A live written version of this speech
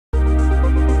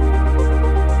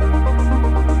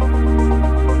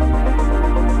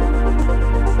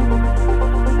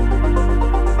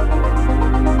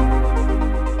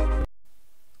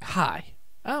Hi,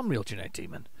 I'm Real Genetic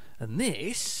Demon, and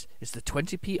this is the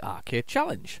 20p Arcade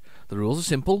Challenge. The rules are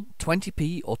simple: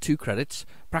 20p or 2 credits.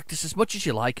 Practice as much as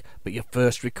you like, but your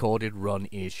first recorded run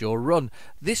is your run.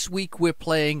 This week we're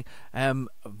playing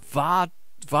Varth.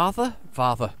 I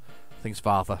think it's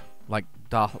Varth. Like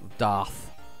Varth.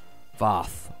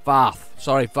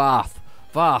 Sorry, Varth.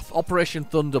 Operation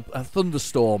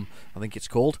Thunderstorm, I think it's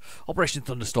called. Operation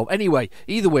Thunderstorm. Anyway,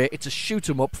 either way, it's a shoot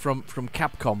 'em up from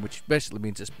Capcom, which basically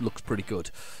means it looks pretty good.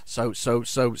 So it's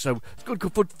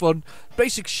good fun.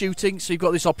 Basic shooting. So you've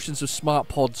got these options of smart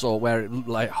pods, or where it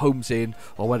like homes in,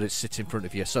 or whether it sits in front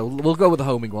of you. So we'll go with the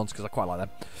homing ones because I quite like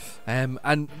them.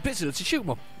 And basically, it's a shoot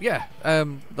 'em up. Yeah. I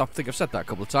think I've said that a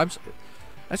couple of times.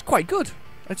 It's quite good.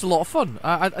 It's a lot of fun.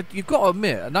 You've got to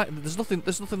admit, there's nothing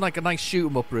like a nice shoot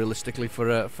 'em up realistically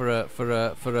to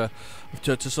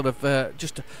sort of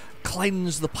just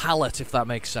cleanse the palate, if that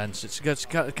makes sense. It's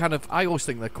kind of, I always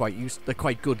think they're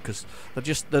quite good because they're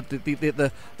just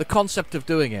the concept of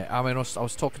doing it. I mean, I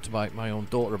was talking to my own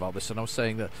daughter about this, and I was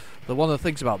saying that one of the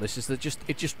things about this is that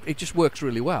it just works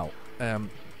really well.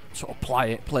 Sort of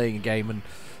playing a game, and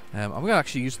I'm going to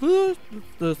actually use the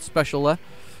special there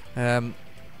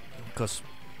because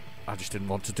I just didn't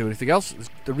want to do anything else. There's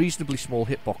a reasonably small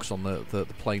hitbox on the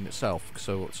plane itself,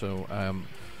 so I'm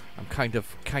kind of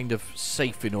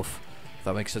safe enough, if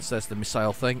that makes sense. There's the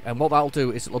missile thing, and what that'll do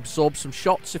is it'll absorb some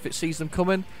shots if it sees them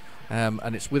coming,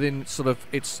 and it's within sort of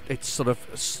its sort of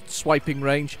swiping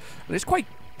range, and it's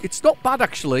not bad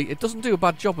actually. It doesn't do a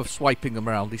bad job of swiping them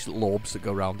around, these little orbs that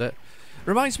go around it.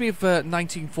 Reminds me of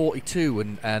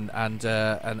 1942 and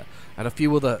a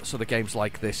few other sort of games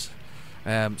like this.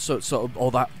 Within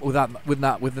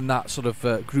that sort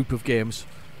of group of games.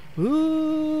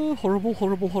 Horrible.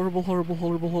 There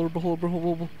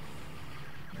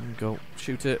we go.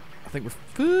 Shoot it. I think we've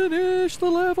finished the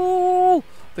level.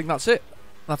 I think that's it.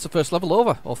 That's the first level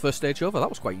over, or first stage over. That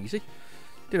was quite easy.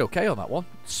 Did okay on that one.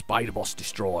 Spider boss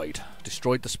destroyed.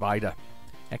 Destroyed the spider.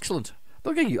 Excellent.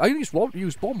 Okay, I used one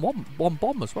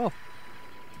bomb as well.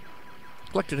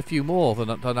 Collected a few more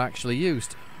than I actually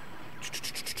used.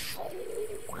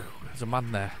 There's a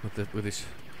man there with his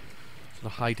sort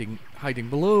of hiding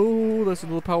below. There's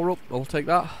another power up. I'll take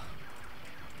that.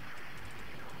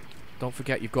 Don't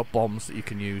forget you've got bombs that you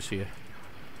can use here.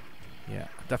 Yeah,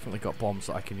 definitely got bombs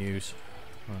that I can use.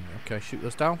 Right, okay, shoot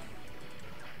those down.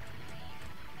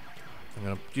 I'm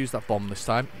going to use that bomb this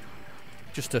time,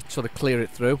 just to sort of clear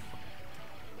it through.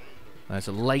 There's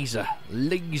a laser.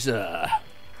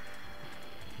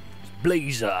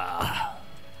 Blazer.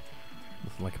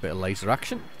 Nothing like a bit of laser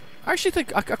action. I actually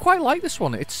think I quite like this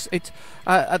one. The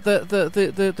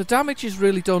damage is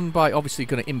really done by obviously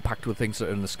going to impact with things that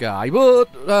are in the sky. But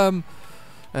oh,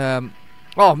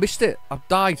 I missed it. I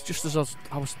died just as I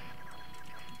was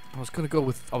going to go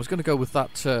with that. I was going to go with the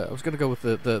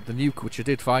nuke, which I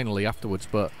did finally afterwards.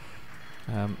 But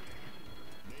oh,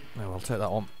 I'll take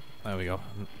that one. There we go.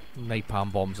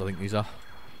 Napalm bombs, I think these are.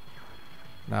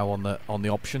 Now on the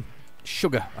option.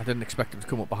 Sugar. I didn't expect him to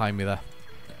come up behind me there.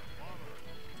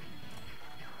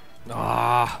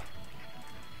 Ah.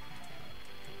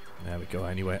 There we go.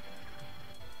 Anyway.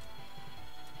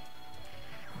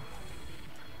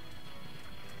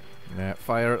 Yeah,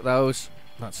 fire at those.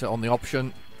 That's it on the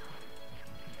option.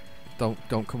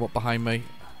 Don't come up behind me.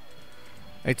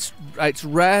 It's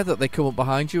rare that they come up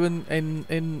behind you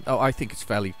in oh, I think it's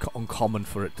fairly uncommon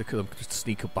for it to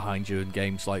sneak up behind you in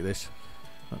games like this.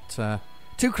 But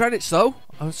 2 credits though,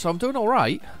 so I'm doing all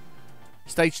right.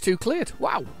 Stage 2 cleared.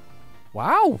 Wow.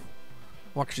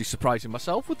 I'm actually surprising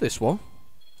myself with this one.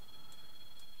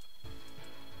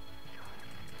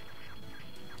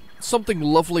 Something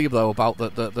lovely though about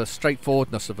the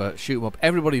straightforwardness of a shoot 'em up.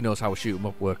 Everybody knows how a shoot 'em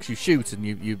up works. You shoot and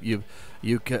you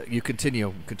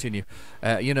continue.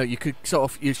 You know, you could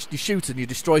sort of you shoot and you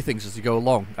destroy things as you go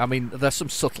along. I mean, there's some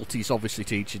subtleties obviously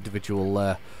to each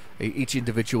individual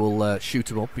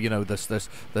shoot 'em up. You know,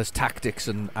 there's tactics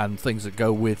and things that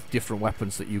go with different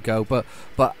weapons that you go. But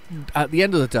at the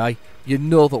end of the day, you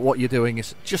know that what you're doing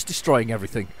is just destroying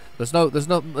everything. That's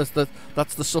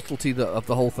the subtlety of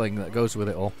the whole thing that goes with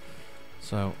it all.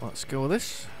 So let's go with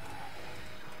this.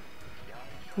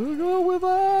 We'll go with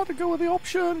that. Go with the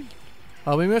option.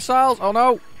 Heavy missiles. Oh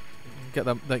no! Get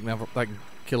them. They can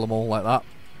kill them all like that.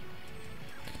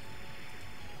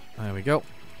 There we go.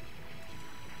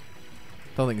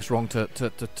 Don't think it's wrong to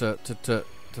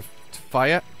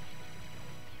fire.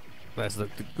 There's the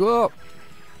go.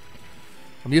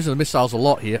 I'm using the missiles a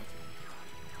lot here,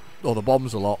 or the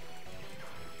bombs a lot.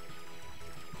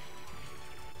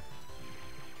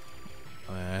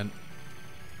 And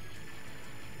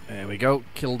there we go.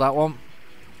 Killed that one.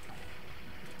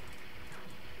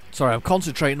 Sorry, I'm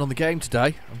concentrating on the game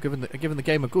today. I'm giving the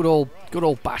game a good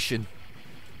old bashing.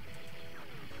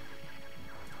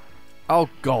 Oh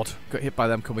God, got hit by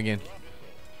them coming in.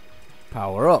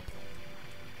 Power up.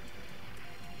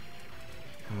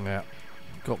 Yeah,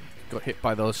 got hit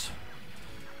by those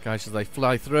guys as they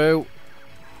fly through.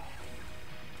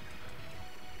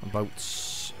 And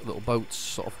boats, little boats,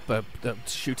 sort of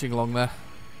shooting along there.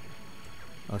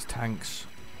 Those tanks.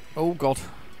 Oh God.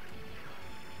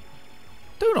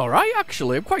 Doing all right,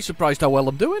 actually. I'm quite surprised how well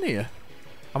I'm doing here.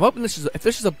 I'm hoping if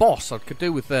this is a boss, I could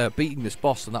do with beating this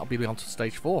boss, and that'll be on to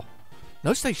stage 4.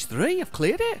 No, stage 3. I've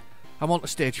cleared it. I'm on to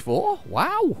stage 4.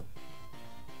 Wow.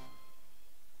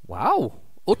 Wow.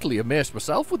 Utterly amazed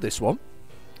myself with this one.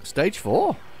 Stage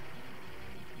 4.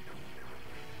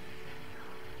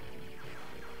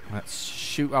 Let's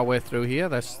shoot our way through here.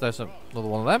 There's another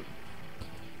one of them.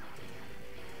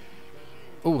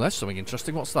 Oh, there's something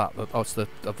interesting. What's that? Oh, it's a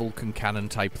Vulcan cannon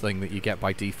type thing that you get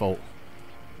by default.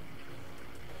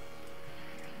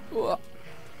 I'm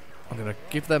going to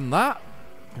give them that.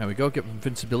 There we go, get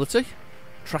invincibility.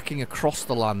 Tracking across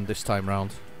the land this time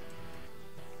round.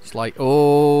 It's like,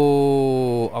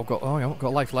 oh, I haven't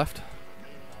got life left.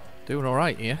 Doing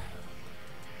alright here.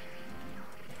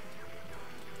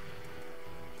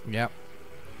 Yeah.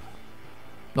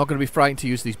 Not going to be frightened to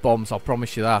use these bombs, I'll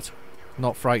promise you that.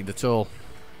 Not frightened at all.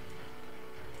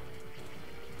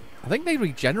 I think they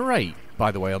regenerate,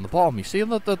 by the way, on the bottom. You see,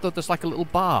 there's like a little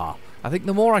bar. I think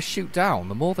the more I shoot down,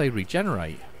 the more they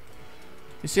regenerate.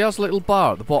 You see, there's a little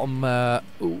bar at the bottom.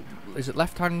 Ooh, is it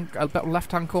left-hand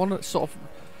corner? It's sort of.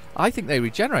 I think they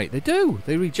regenerate. They do.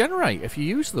 They regenerate if you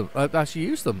use them. As you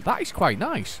use them, that is quite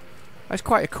nice. That's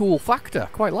quite a cool factor.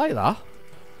 Quite like that.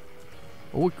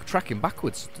 Oh, we're tracking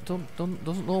backwards.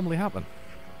 Doesn't normally happen.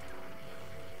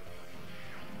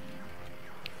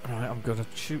 Alright, I'm gonna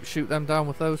shoot them down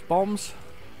with those bombs.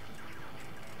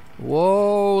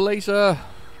 Whoa, laser!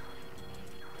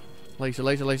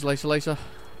 Laser.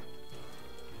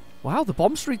 Wow, the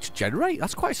bombs regenerate.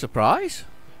 That's quite a surprise.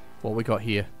 What we got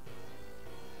here?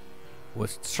 We're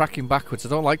tracking backwards. I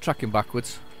don't like tracking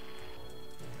backwards.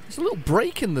 There's a little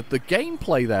break in the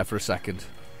gameplay there for a second.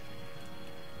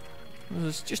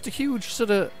 There's just a huge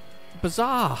sort of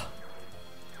bizarre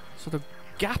sort of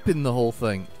gap in the whole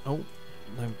thing. Oh.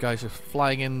 Them guys are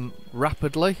flying in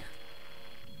rapidly.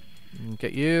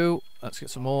 Get you. Let's get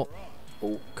some more.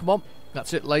 Oh, come on.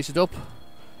 That's it. Lasered up.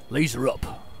 Laser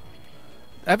up.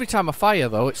 Every time I fire,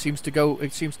 though, it seems to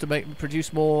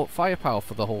produce more firepower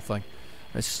for the whole thing.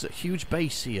 There's a huge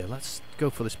base here. Let's go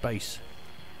for this base.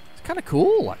 It's kind of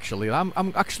cool, actually. I'm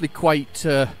actually quite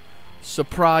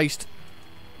surprised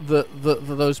that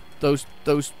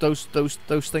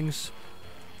those things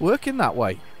work in that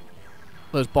way.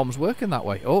 Those bombs work in that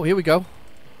way. Oh, here we go.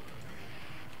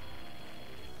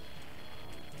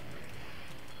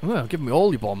 Well, give me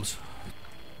all your bombs.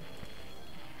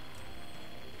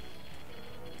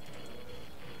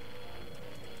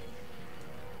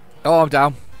 Oh, I'm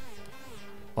down.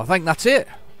 Well, I think that's it.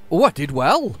 Oh, I did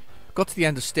well. Got to the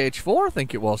end of stage 4, I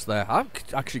think it was there. I'm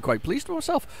actually quite pleased with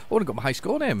myself. I would have got my high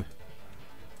score name.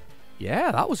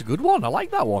 Yeah, that was a good one. I like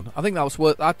that one. I think that was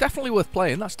definitely worth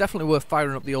playing. That's definitely worth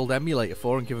firing up the old emulator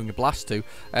for and giving a blast to.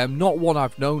 Not one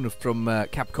I've known of from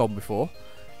Capcom before.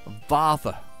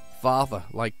 Varth,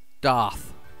 like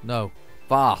Darth. No,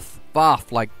 Varth.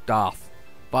 Varth like Darth.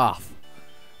 Varth.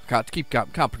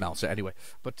 Can't pronounce it anyway.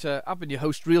 But I've been your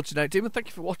host, Real Genetic Demon. Thank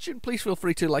you for watching. Please feel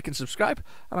free to like and subscribe,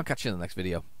 and I'll catch you in the next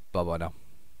video. Bye bye now.